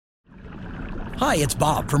Hi, it's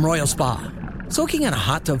Bob from Royal Spa. Soaking in a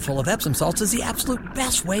hot tub full of Epsom salts is the absolute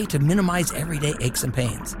best way to minimize everyday aches and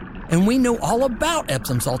pains. And we know all about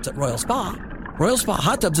Epsom salts at Royal Spa. Royal Spa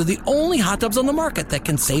hot tubs are the only hot tubs on the market that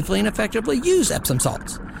can safely and effectively use Epsom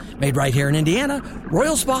salts. Made right here in Indiana,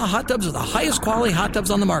 Royal Spa hot tubs are the highest quality hot tubs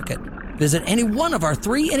on the market. Visit any one of our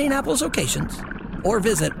 3 Indianapolis locations or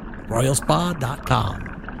visit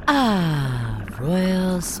royalspa.com. Ah,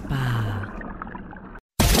 Royal Spa.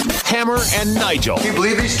 Hammer and Nigel. Can you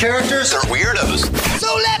believe these characters are weirdos? So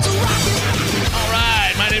let's rock it! All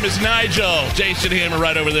right, my name is Nigel. Jason Hammer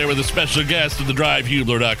right over there with a special guest of the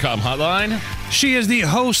DriveHubler.com hotline. She is the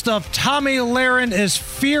host of Tomi Lahren is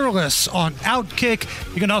Fearless on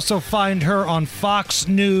Outkick. You can also find her on Fox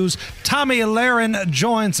News. Tomi Lahren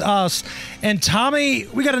joins us. And Tomi,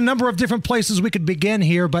 we got a number of different places we could begin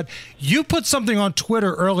here, but you put something on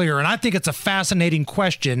Twitter earlier, and I think it's a fascinating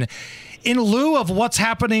question. In lieu of what's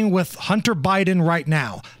happening with Hunter Biden right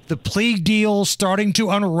now, the plea deal starting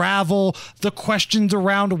to unravel, the questions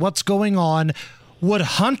around what's going on, would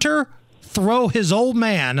Hunter throw his old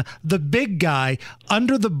man, the big guy,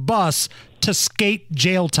 under the bus to skate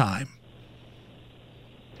jail time?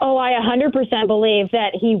 Oh, I 100% believe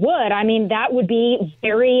that he would. I mean, that would be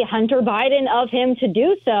very Hunter Biden of him to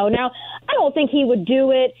do so. Now, I don't think he would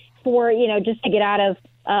do it for, just to get out of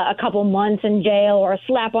a couple months in jail or a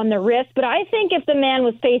slap on the wrist. But I think if the man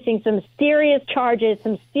was facing some serious charges,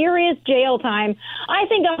 some serious jail time, I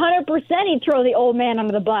think 100% he'd throw the old man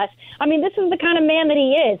under the bus. I mean, this is the kind of man that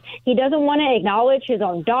he is. He doesn't want to acknowledge his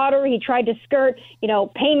own daughter. He tried to skirt,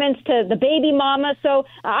 payments to the baby mama. So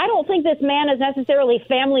I don't think this man is necessarily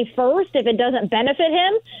family first if it doesn't benefit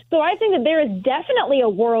him. So I think that there is definitely a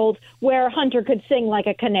world where Hunter could sing like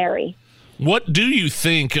a canary. What do you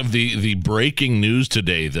think of the breaking news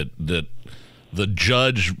today that the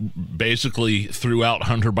judge basically threw out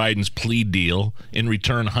Hunter Biden's plea deal? In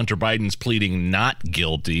return, Hunter Biden's pleading not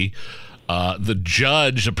guilty. The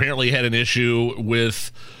judge apparently had an issue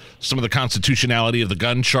with some of the constitutionality of the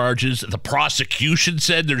gun charges. The prosecution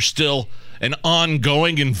said there's still an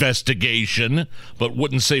ongoing investigation, but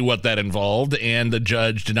wouldn't say what that involved. And the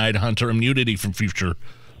judge denied Hunter immunity from future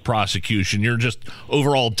prosecution. Your just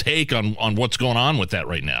overall take on what's going on with that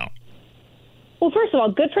right now? Well, first of all,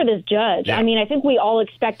 good for this judge. Yeah. I mean, I think we all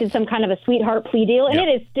expected some kind of a sweetheart plea deal, and it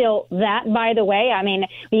is still that, by the way. I mean,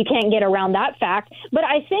 you can't get around that fact. But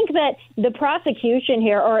I think that the prosecution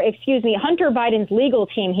here, Hunter Biden's legal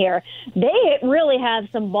team here, they really have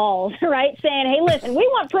some balls, right? Saying, hey, listen, we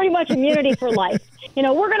want pretty much immunity for life.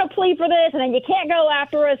 We're going to plead for this, and then you can't go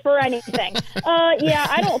after us for anything.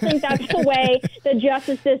 I don't think that's the way the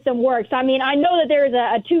justice system works. I mean, I know that there's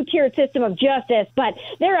a two-tiered system of justice, but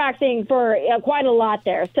they're acting for quite a lot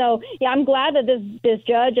there. So, I'm glad that this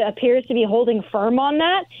judge appears to be holding firm on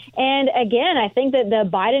that. And again, I think that the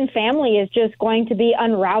Biden family is just going to be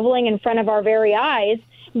unraveling in front of our very eyes.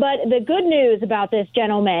 But the good news about this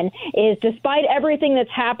gentleman is, despite everything that's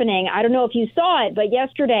happening, I don't know if you saw it, but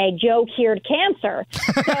yesterday Joe cured cancer.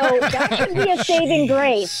 So that could be a saving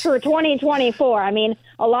grace for 2024. I mean,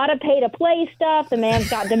 a lot of pay-to-play stuff. The man's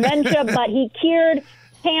got dementia, but he cured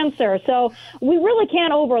cancer. So we really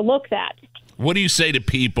can't overlook that. What do you say to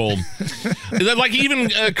people, like even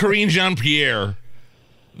Karine Jean-Pierre,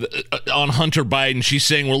 on Hunter Biden? She's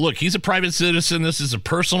saying, well, look, he's a private citizen. This is a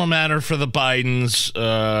personal matter for the Bidens.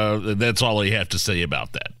 That's all you have to say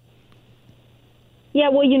about that. Yeah,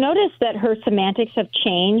 well, you notice that her semantics have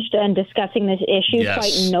changed in discussing this issue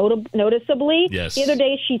quite noticeably. Yes. The other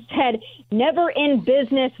day she said, never in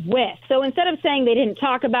business with. So instead of saying they didn't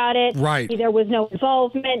talk about it, right, there was no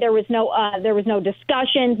involvement, there was no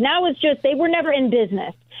discussions. Now it's just they were never in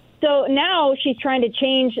business. So now she's trying to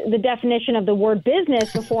change the definition of the word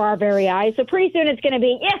business before our very eyes. So pretty soon it's going to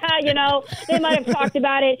be, they might have talked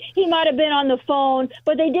about it. He might have been on the phone,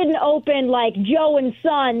 but they didn't open like Joe and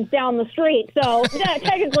Sons down the street. So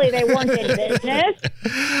technically they weren't in business.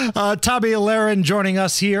 Tomi Lahren joining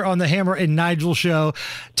us here on the Hammer and Nigel show.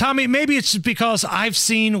 Tomi, maybe it's because I've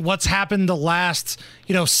seen what's happened the last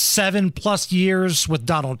 7+ years with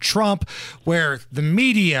Donald Trump, where the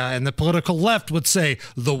media and the political left would say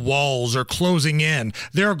the walls are closing in.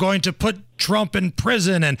 They're going to put Trump in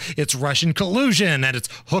prison, and it's Russian collusion, and it's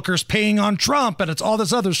hookers paying on Trump, and it's all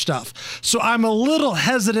this other stuff. So I'm a little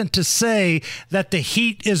hesitant to say that the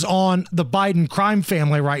heat is on the Biden crime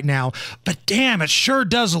family right now. But damn, it sure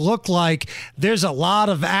does look like there's a lot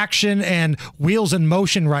of action and wheels in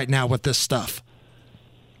motion right now with this stuff.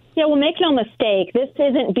 Yeah, well, make no mistake, this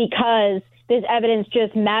isn't because this evidence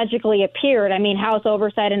just magically appeared. I mean, House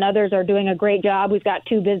Oversight and others are doing a great job. We've got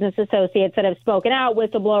 2 business associates that have spoken out,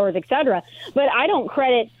 whistleblowers, et cetera. But I don't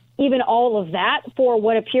credit even all of that for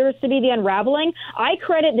what appears to be the unraveling. I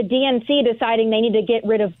credit the DNC deciding they need to get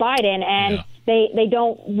rid of Biden and they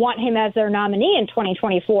don't want him as their nominee in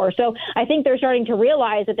 2024. So I think they're starting to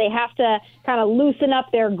realize that they have to kind of loosen up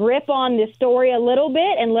their grip on this story a little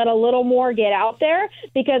bit and let a little more get out there,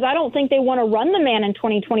 because I don't think they want to run the man in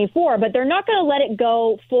 2024, but they're not going to let it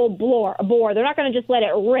go full bore. They're not going to just let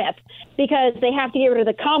it rip, because they have to get rid of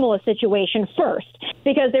the Kamala situation first,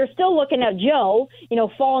 because they're still looking at Joe,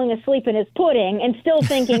 falling asleep in his pudding and still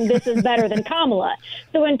thinking this is better than Kamala.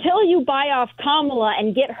 So until you buy off Kamala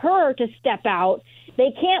and get her to step out,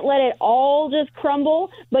 they can't let it all just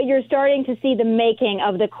crumble, but you're starting to see the making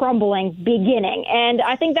of the crumbling beginning. And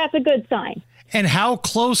I think that's a good sign. And how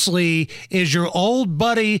closely is your old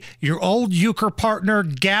buddy, your old euchre partner,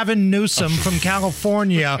 Gavin Newsom from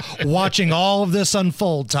California, watching all of this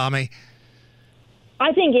unfold, Tomi?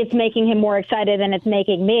 I think it's making him more excited than it's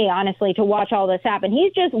making me, honestly, to watch all this happen.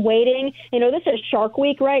 He's just waiting. This is Shark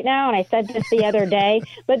Week right now, and I said this the other day,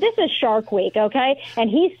 but this is Shark Week, okay? And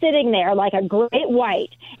he's sitting there like a great white,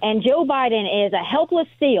 and Joe Biden is a helpless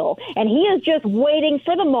seal, and he is just waiting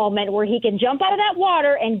for the moment where he can jump out of that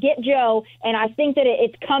water and get Joe, and I think that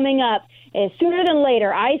it's coming up sooner than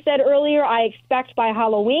later. I said earlier I expect by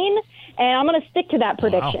Halloween, and I'm going to stick to that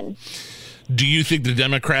prediction. Wow. Do you think the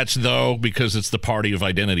Democrats, though, because it's the party of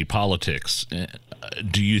identity politics,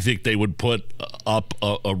 do you think they would put up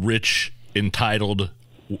a rich, entitled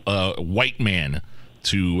white man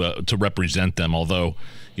to represent them? Although,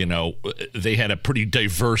 they had a pretty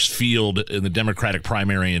diverse field in the Democratic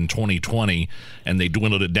primary in 2020, and they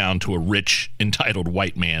dwindled it down to a rich, entitled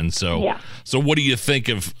white man. So what do you think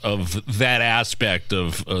of that aspect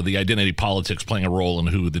of the identity politics playing a role in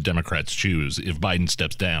who the Democrats choose if Biden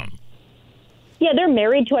steps down? Yeah, they're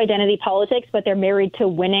married to identity politics, but they're married to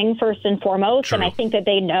winning first and foremost. True. And I think that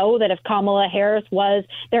they know that if Kamala Harris was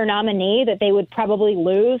their nominee, that they would probably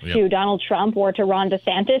lose to Donald Trump or to Ron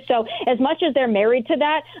DeSantis. So as much as they're married to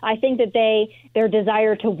that, I think that their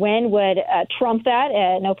desire to win would trump that,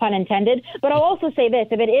 no pun intended. But I'll also say this.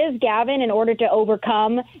 If it is Gavin, in order to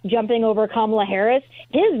overcome jumping over Kamala Harris,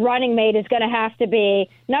 his running mate is going to have to be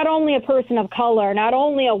not only a person of color, not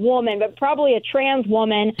only a woman, but probably a trans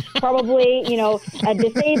woman, probably, a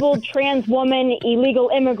disabled trans woman, illegal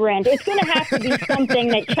immigrant. It's going to have to be something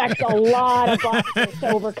that checks a lot of boxes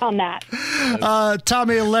to overcome that.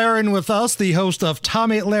 Tomi Lahren with us, the host of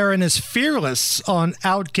Tomi Lahren is Fearless on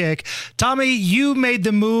Outkick. Tomi, you made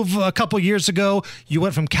the move a couple years ago. You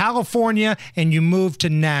went from California and you moved to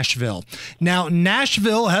Nashville. Now,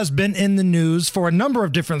 Nashville has been in the news for a number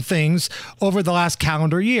of different things over the last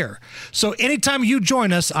calendar year. So anytime you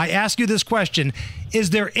join us, I ask you this question.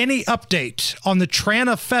 Is there any update on the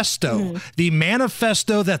Tranifesto, the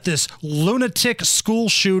manifesto that this lunatic school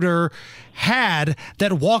shooter had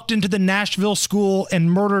that walked into the Nashville school and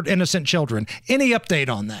murdered innocent children? Any update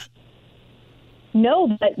on that?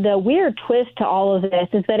 No, but the weird twist to all of this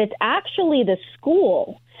is that it's actually the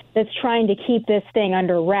school that's trying to keep this thing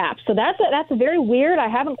under wraps. So that's very weird. I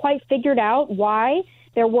haven't quite figured out why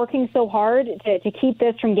they're working so hard to keep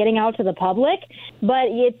this from getting out to the public, but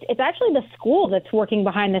it's actually the school that's working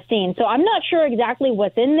behind the scenes. So I'm not sure exactly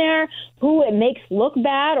what's in there, who it makes look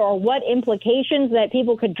bad, or what implications that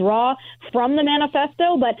people could draw from the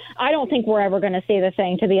manifesto, but I don't think we're ever going to see the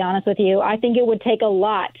thing, to be honest with you. I think it would take a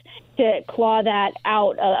lot to claw that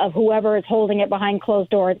out of whoever is holding it behind closed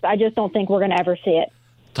doors. I just don't think we're going to ever see it.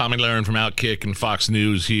 Tomi Lahren from Outkick and Fox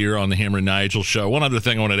News here on the Hammer and Nigel show. One other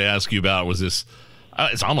thing I wanted to ask you about was this.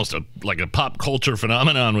 It's almost like a pop culture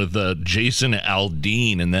phenomenon with Jason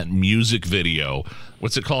Aldean and that music video.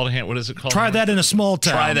 What's it called? What is it called? Try That in a Small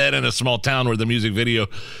Town. Try That in a Small Town, where the music video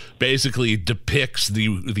basically depicts the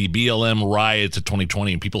BLM riots of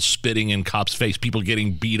 2020 and people spitting in cops' face, people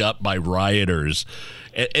getting beat up by rioters.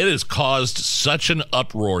 It has caused such an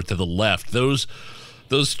uproar to the left. Those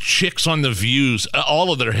chicks on The Views,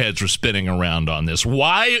 all of their heads were spinning around on this.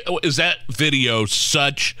 Why is that video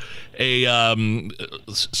such a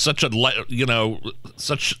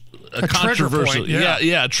controversial,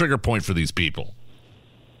 a trigger point for these people?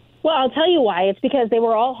 Well, I'll tell you why. It's because they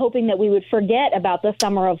were all hoping that we would forget about the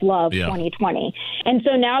Summer of Love 2020. And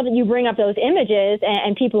so now that you bring up those images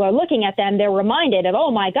and people are looking at them, they're reminded of,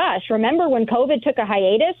 oh my gosh, remember when COVID took a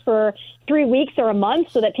hiatus for 3 weeks or a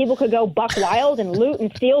month so that people could go buck wild and loot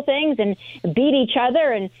and steal things and beat each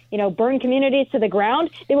other and, burn communities to the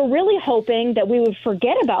ground? They were really hoping that we would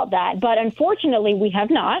forget about that. But unfortunately, we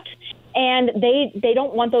have not. And they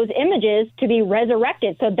don't want those images to be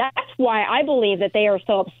resurrected. So that's why I believe that they are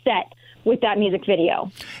so upset with that music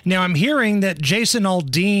video. Now, I'm hearing that Jason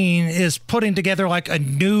Aldean is putting together like a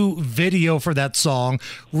new video for that song,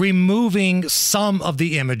 removing some of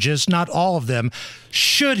the images, not all of them.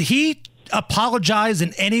 Should he apologize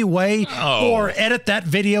in any way or edit that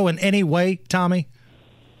video in any way, Tomi?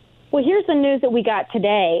 Well, here's the news that we got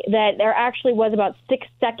today, that there actually was about 6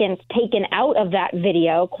 seconds taken out of that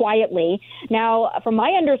video quietly. Now, from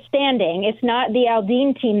my understanding, it's not the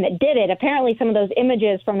Aldean team that did it. Apparently, some of those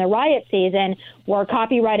images from the riot season were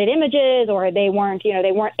copyrighted images, or they weren't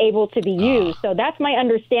able to be used. So that's my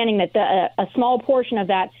understanding, that a small portion of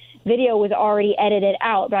that video was already edited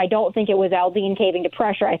out, but I don't think it was Aldean caving to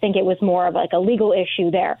pressure. I think it was more of like a legal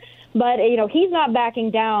issue there. But, he's not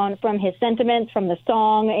backing down from his sentiments, from the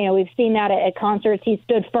song. We've seen that at concerts. He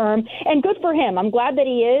stood firm, and good for him. I'm glad that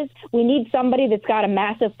he is. We need somebody that's got a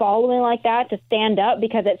massive following like that to stand up,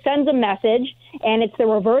 because it sends a message, and it's the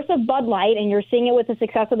reverse of Bud Light, and you're seeing it with the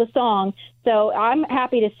success of the song. So I'm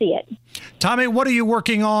happy to see it. Tomi, what are you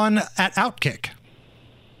working on at Outkick?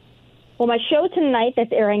 Well, my show tonight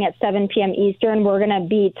that's airing at 7 p.m. Eastern, we're going to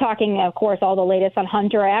be talking, of course, all the latest on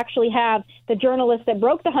Hunter. I actually have the journalist that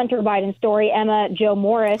broke the Hunter Biden story, Emma Jo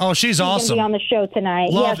Morris. Oh, she's awesome. Going to be on the show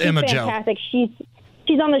tonight. Love she's Emma fantastic. She's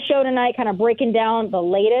on the show tonight, kind of breaking down the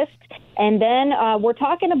latest. And then we're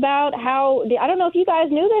talking about how, I don't know if you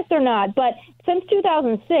guys knew this or not, but since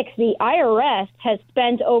 2006, the IRS has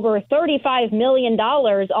spent over $35 million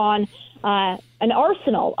on an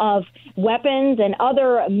arsenal of weapons and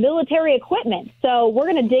other military equipment. So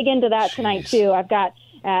we're going to dig into that tonight, too. I've got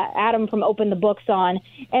Adam from Open the Books on.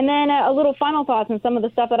 And then a little final thoughts on some of the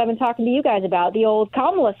stuff that I've been talking to you guys about, the old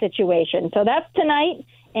Kamala situation. So that's tonight,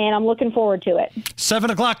 and I'm looking forward to it.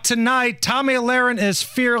 7 o'clock tonight. Tomi Lahren is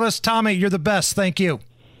fearless. Tomi, you're the best. Thank you.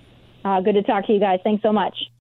 Good to talk to you guys. Thanks so much.